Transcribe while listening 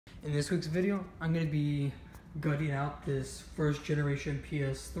In this week's video, I'm going to be gutting out this first generation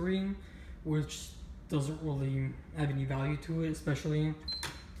PS3, which doesn't really have any value to it, especially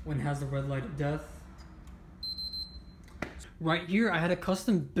when it has the red light of death. Right here, I had a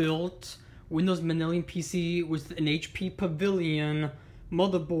custom built Windows Manilian PC with an HP Pavilion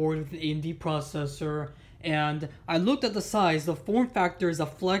motherboard with an AMD processor, and I looked at the size. The form factor is a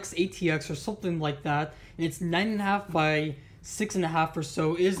Flex ATX or something like that, and it's 9.5 by 6.5 or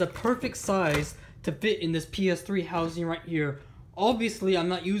so. It is the perfect size to fit in this PS3 housing right here. Obviously, I'm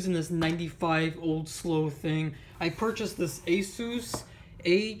not using this 95 old slow thing. I purchased this ASUS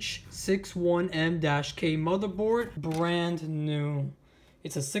H61M-K motherboard, brand new.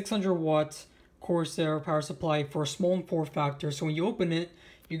 It's a 600 watt Corsair power supply for a small form factor, so when you open it,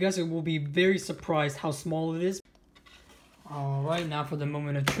 you guys will be very surprised how small it is. Alright, now for the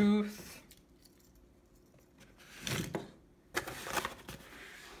moment of truth.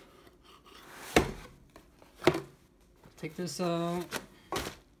 Take this out,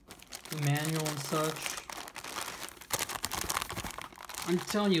 the manual and such. I'm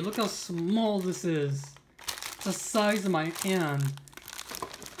telling you, look how small this is. It's the size of my hand.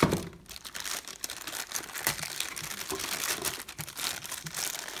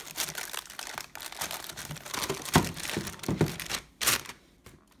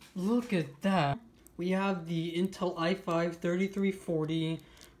 Look at that. We have the Intel i5-3340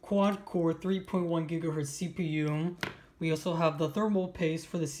 quad-core 3.1 GHz CPU. We also have the thermal paste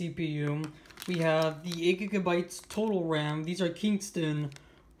for the CPU. We have the 8 GB total RAM. These are Kingston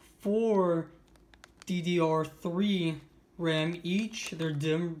 4 DDR3 RAM each. They're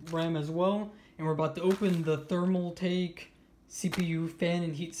DIMM RAM as well. And we're about to open the thermal take CPU fan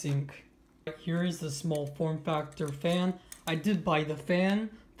and heatsink. Here is the small form factor fan. I did buy the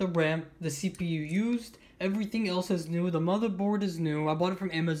fan, the RAM, the CPU used. Everything else is new. The motherboard is new. I bought it from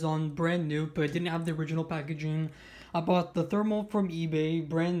Amazon, brand new, but it didn't have the original packaging. I bought the thermal from eBay,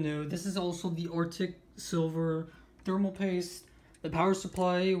 brand new. This is also the Arctic Silver thermal paste. The power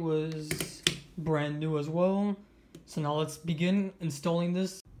supply was brand new as well. So now let's begin installing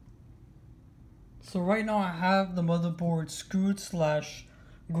this. So right now I have the motherboard screwed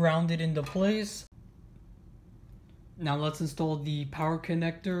 / grounded into place. Now let's install the power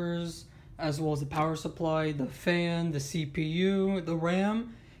connectors, as well as the power supply, the fan, the CPU, the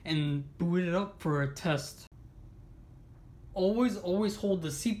RAM, and boot it up for a test. Always hold the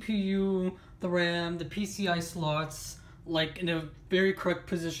CPU, the RAM, the PCIe slots like in a very correct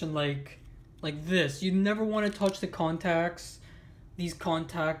position, like this. You never want to touch the contacts, these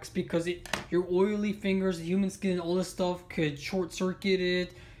contacts, because your oily fingers, the human skin, all this stuff could short circuit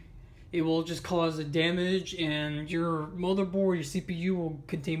it. It will just cause a damage, and your motherboard, your CPU will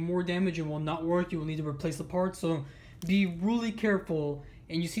contain more damage and will not work. You will need to replace the parts, so be really careful.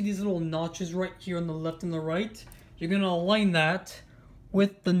 And you see these little notches right here on the left and the right? You're going to align that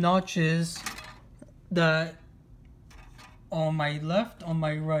with the notches that on my left, on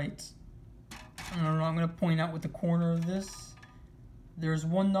my right. I don't know, I'm going to point out with the corner of this. There's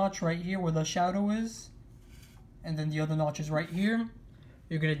one notch right here where the shadow is, and then the other notch is right here.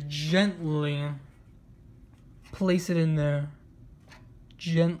 You're going to gently place it in there.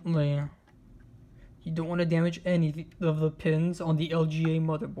 Gently. You don't want to damage any of the pins on the LGA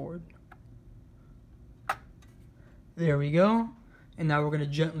motherboard. There we go. And now we're going to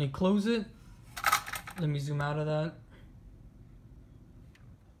gently close it. Let me zoom out of that.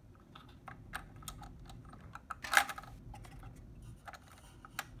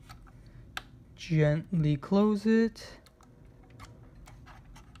 Gently close it.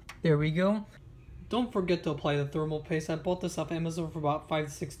 There we go. Don't forget to apply the thermal paste. I bought this off Amazon for about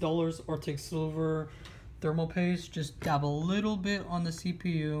 $5 to $6. Arctic Silver thermal paste. Just dab a little bit on the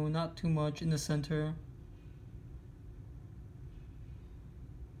CPU, not too much in the center.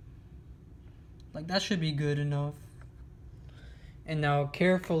 Like that should be good enough. And now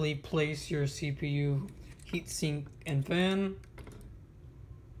carefully place your CPU heatsink and fan.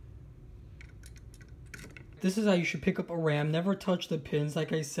 This is how you should pick up a RAM. Never touch the pins,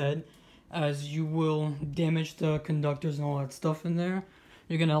 like I said, as you will damage the conductors and all that stuff in there.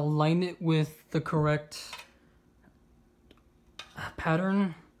 You're going to align it with the correct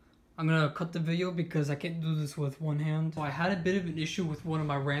pattern. I'm going to cut the video because I can't do this with one hand. So I had a bit of an issue with one of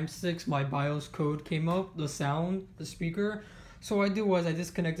my RAM sticks. My BIOS code came up, the sound, the speaker. So what I did was I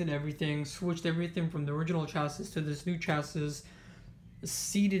disconnected everything, switched everything from the original chassis to this new chassis,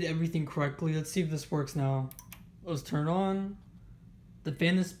 seated everything correctly. Let's see if this works now. Let's turn it on. The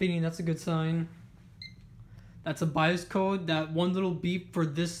fan is spinning, that's a good sign. That's a BIOS code. That one little beep for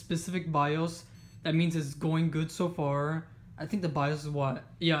this specific BIOS, that means it's going good so far. I think the BIOS is what?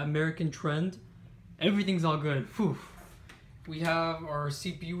 Yeah, American Trend. Everything's all good. Whew. We have our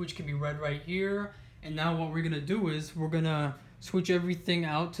CPU, which can be read right here. And now what we're gonna do is we're gonna switch everything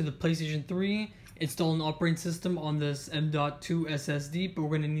out to the PlayStation 3, install an operating system on this M.2 SSD, but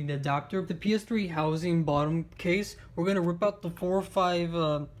we're gonna need an adapter. The PS3 housing bottom case, we're gonna rip out the 4 or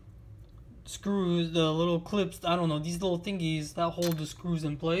 5 screws, the little clips, I don't know, these little thingies that hold the screws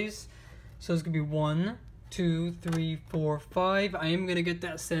in place. So it's gonna be 1, 2, 3, 4, 5. I am gonna get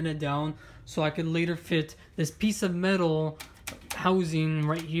that sanded down so I can later fit this piece of metal housing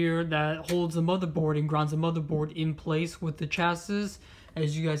right here that holds the motherboard and grounds the motherboard in place with the chassis.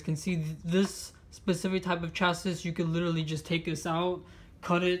 As you guys can see, this specific type of chassis, you could literally just take this out,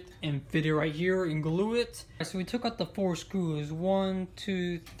 cut it, and fit it right here and glue it. So we took out the 4 screws, 1,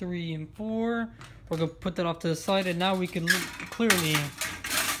 2, 3, and 4. We're gonna put that off to the side, and now we can clearly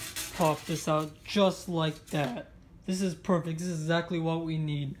pop this out just like that. This is perfect. This is exactly what we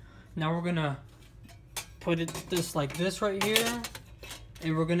need. Now we're gonna put it just like this right here,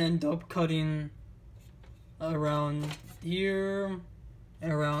 and we're gonna end up cutting around here,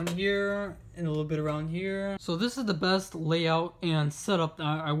 and around here, and a little bit around here. So this is the best layout and setup that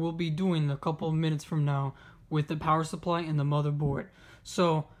I will be doing a couple of minutes from now with the power supply and the motherboard.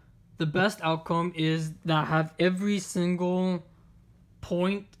 So the best outcome is that I have every single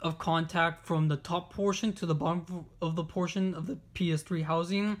point of contact from the top portion to the bottom of the portion of the PS3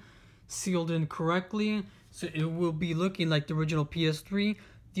 housing sealed in correctly, so it will be looking like the original PS3.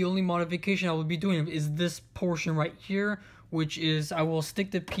 The only modification I will be doing is this portion right here, which is I will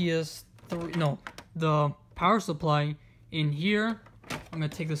stick the the power supply in here. I'm gonna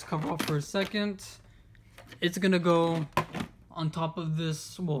take this cover off for a second. It's gonna go on top of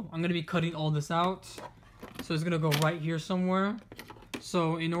this. Well, I'm gonna be cutting all this out, so it's gonna go right here somewhere.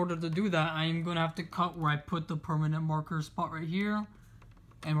 So in order to do that, I'm gonna have to cut where I put the permanent marker spot right here.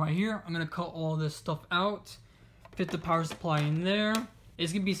 And right here, I'm gonna cut all this stuff out, fit the power supply in there.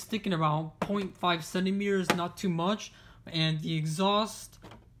 It's gonna be sticking around 0.5 centimeters, not too much. And the exhaust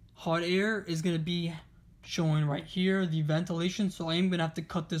hot air is gonna be showing right here, the ventilation. So I am gonna have to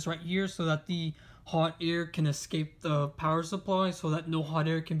cut this right here so that the hot air can escape the power supply, so that no hot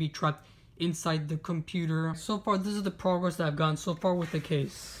air can be trapped inside the computer. So far, this is the progress that I've gotten so far with the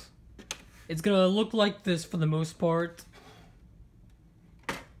case. It's gonna look like this for the most part.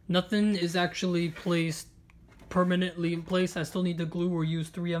 Nothing is actually placed permanently in place. I still need to glue or use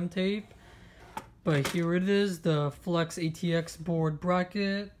 3M tape. But here it is, the Flex ATX board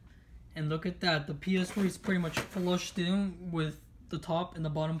bracket. And look at that, the PS3 is pretty much flushed in with the top and the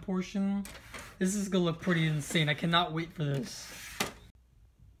bottom portion. This is gonna look pretty insane. I cannot wait for this.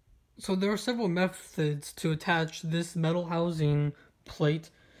 So there are several methods to attach this metal housing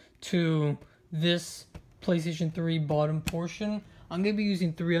plate to this PlayStation 3 bottom portion. I'm going to be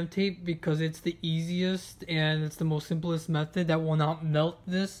using 3M tape because it's the easiest and it's the most simplest method that will not melt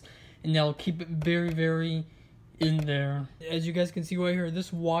this, and that'll keep it very, very in there. As you guys can see right here,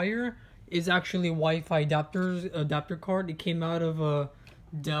 this wire is actually a Wi-Fi adapter card. It came out of a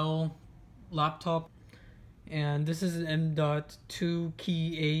Dell laptop, and this is an M.2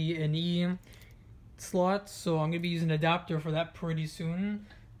 key A and E slot, so I'm going to be using an adapter for that pretty soon,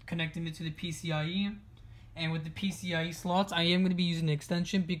 connecting it to the PCIe. And with the PCIe slots, I am going to be using an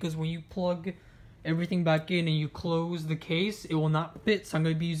extension because when you plug everything back in and you close the case, it will not fit. So I'm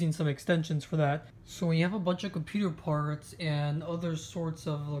going to be using some extensions for that. So when you have a bunch of computer parts and other sorts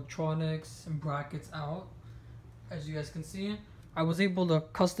of electronics and brackets out, as you guys can see, I was able to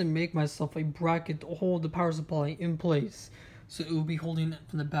custom make myself a bracket to hold the power supply in place. So it will be holding it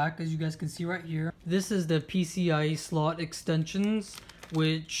from the back, as you guys can see right here. This is the PCIe slot extensions,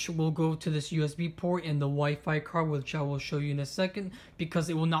 which will go to this USB port and the Wi-Fi card, which I will show you in a second, because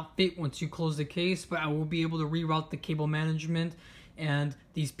it will not fit once you close the case, but I will be able to reroute the cable management and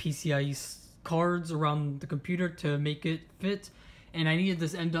these PCIe cards around the computer to make it fit. And I needed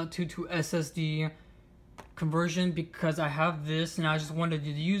this M.2 to SSD conversion because I have this and I just wanted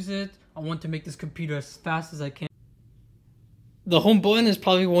to use it. I want to make this computer as fast as I can. The home button is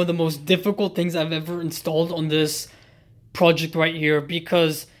probably one of the most difficult things I've ever installed on this project right here,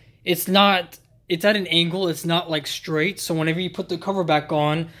 because it's at an angle, it's not like straight, so whenever you put the cover back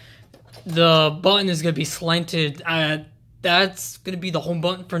on, the button is going to be slanted. That's going to be the home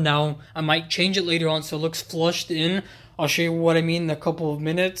button for now. I might change it later on so it looks flushed in. I'll show you what I mean in a couple of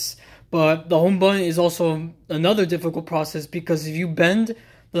minutes. But the home button is also another difficult process, because if you bend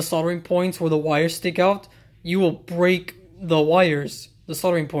the soldering points where the wires stick out, you will break the wires, the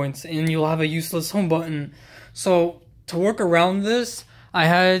soldering points, and you'll have a useless home button. So to work around this, I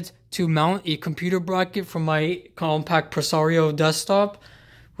had to mount a computer bracket from my compact Presario desktop.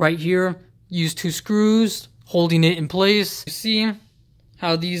 Right here, use 2 screws, holding it in place. You see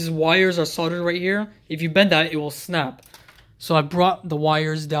how these wires are soldered right here? If you bend that, it will snap. So I brought the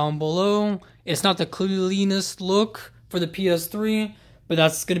wires down below. It's not the cleanest look for the PS3, but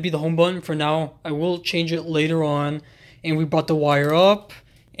that's going to be the home button for now. I will change it later on. And we brought the wire up,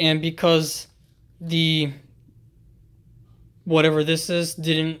 and because the whatever this is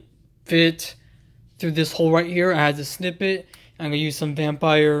didn't fit through this hole right here, I had to snip it. I'm going to use some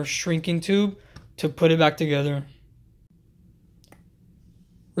vampire shrinking tube to put it back together.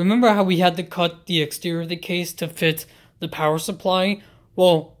 Remember how we had to cut the exterior of the case to fit the power supply?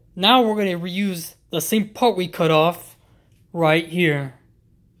 Well, now we're going to reuse the same part we cut off right here.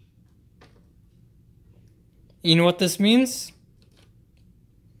 You know what this means?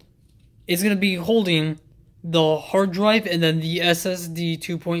 It's going to be holding the hard drive and then the SSD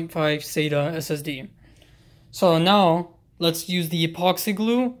 2.5 SATA SSD. So now, let's use the epoxy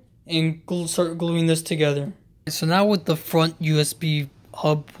glue and start gluing this together. So now with the front USB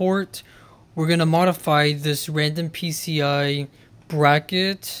hub port, we're going to modify this random PCIe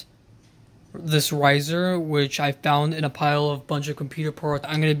bracket, this riser, which I found in a pile of bunch of computer parts.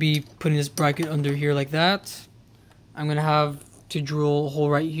 I'm going to be putting this bracket under here like that. I'm going to have to drill a hole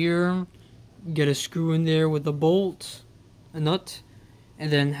right here, get a screw in there with a bolt, a nut,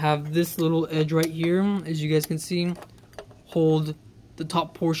 and then have this little edge right here, as you guys can see, hold the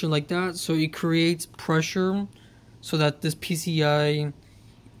top portion like that, so it creates pressure so that this PCIe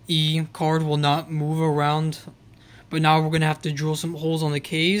card will not move around. But now we're going to have to drill some holes on the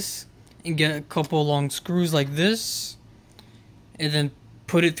case and get a couple long screws like this, and then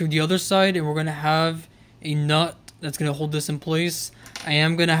put it through the other side, and we're going to have a nut that's going to hold this in place. I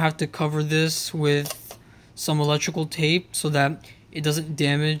am going to have to cover this with some electrical tape so that it doesn't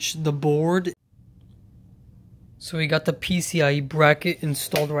damage the board. So we got the PCIe bracket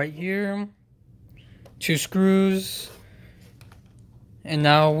installed right here. 2 screws. And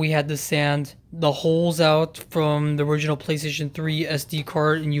now we had to sand the holes out from the original PlayStation 3 SD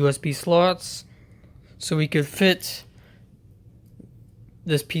card and USB slots, so we could fit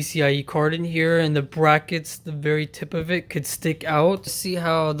this PCIe card in here, and the brackets, the very tip of it could stick out. See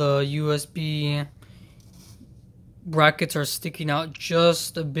how the USB brackets are sticking out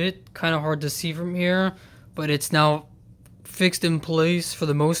just a bit, kind of hard to see from here, but it's now fixed in place for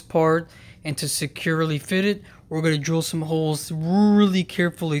the most part. And to securely fit it, we're going to drill some holes really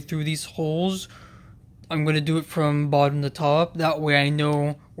carefully through these holes. I'm going to do it from bottom to top, that way I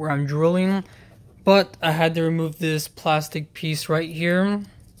know where I'm drilling. But I had to remove this plastic piece right here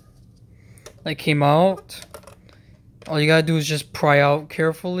that came out. All you gotta do is just pry out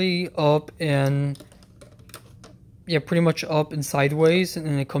carefully, up and, yeah, pretty much up and sideways, and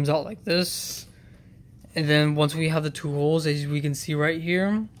then it comes out like this. And then once we have the 2 holes, as we can see right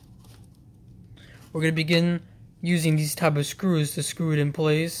here, we're gonna begin using these type of screws to screw it in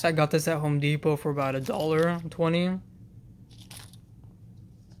place. I got this at Home Depot for about $1.20.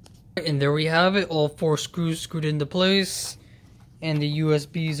 And there we have it, all 4 screws screwed into place, and the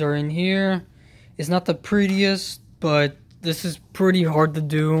USBs are in here. It's not the prettiest, but this is pretty hard to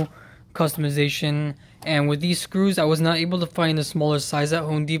do, customization. And with these screws, I was not able to find a smaller size at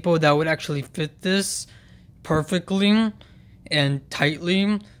Home Depot that would actually fit this perfectly and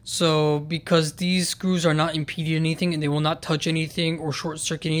tightly. So because these screws are not impeding anything and they will not touch anything or short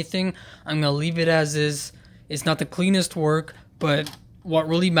circuit anything, I'm gonna leave it as is. It's not the cleanest work, but what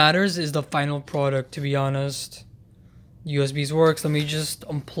really matters is the final product, to be honest. USBs works. Let me just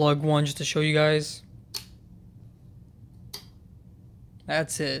unplug one just to show you guys.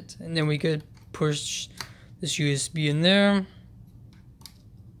 That's it. And then we could push this USB in there.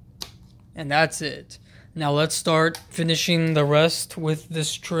 And that's it. Now let's start finishing the rest with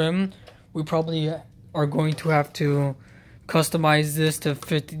this trim. We probably are going to have to customize this to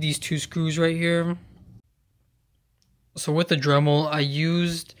fit these 2 screws right here. So with the Dremel, I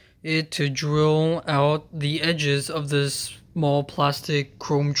used it to drill out the edges of this small plastic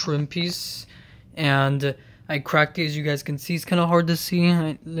chrome trim piece, and I cracked it. As you guys can see, it's kind of hard to see.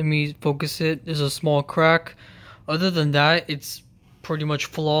 Let me focus it. There's a small crack. Other than that, it's pretty much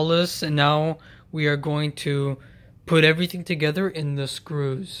flawless, and now we are going to put everything together in the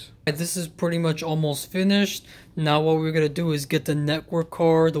screws. This is pretty much almost finished. Now what we're going to do is get the network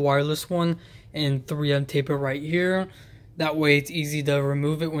card, the wireless one, and 3M tape it right here. That way it's easy to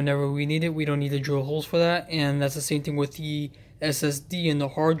remove it whenever we need it. We don't need to drill holes for that. And that's the same thing with the SSD and the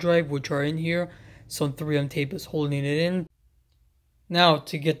hard drive, which are in here. Some 3M tape is holding it in. Now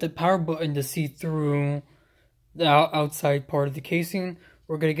to get the power button to see through the outside part of the casing,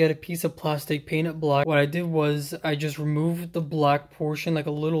 we're gonna get a piece of plastic, paint it black. What I did was I just removed the black portion, like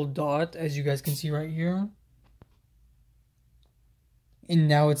a little dot, as you guys can see right here. And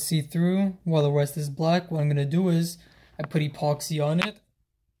now it's see-through while the rest is black. What I'm gonna do is I put epoxy on it.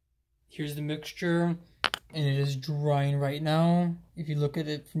 Here's the mixture, and it is drying right now. If you look at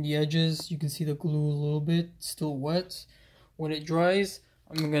it from the edges, you can see the glue a little bit still wet. When it dries,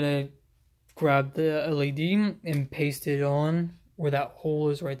 I'm gonna grab the LED and paste it on where that hole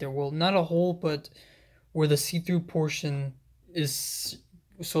is right there. Well, not a hole, but where the see-through portion is,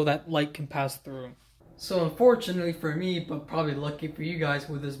 so that light can pass through. So unfortunately for me, but probably lucky for you guys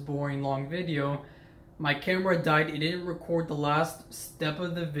with this boring long video, my camera died. It didn't record the last step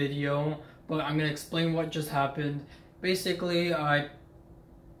of the video, but I'm gonna explain what just happened. Basically, I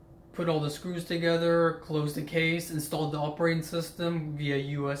put all the screws together, closed the case, installed the operating system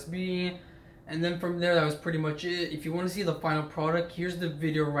via USB, and then from there, that was pretty much it. If you want to see the final product, here's the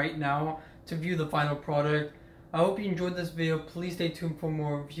video right now to view the final product. I hope you enjoyed this video. Please stay tuned for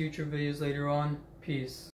more future videos later on. Peace.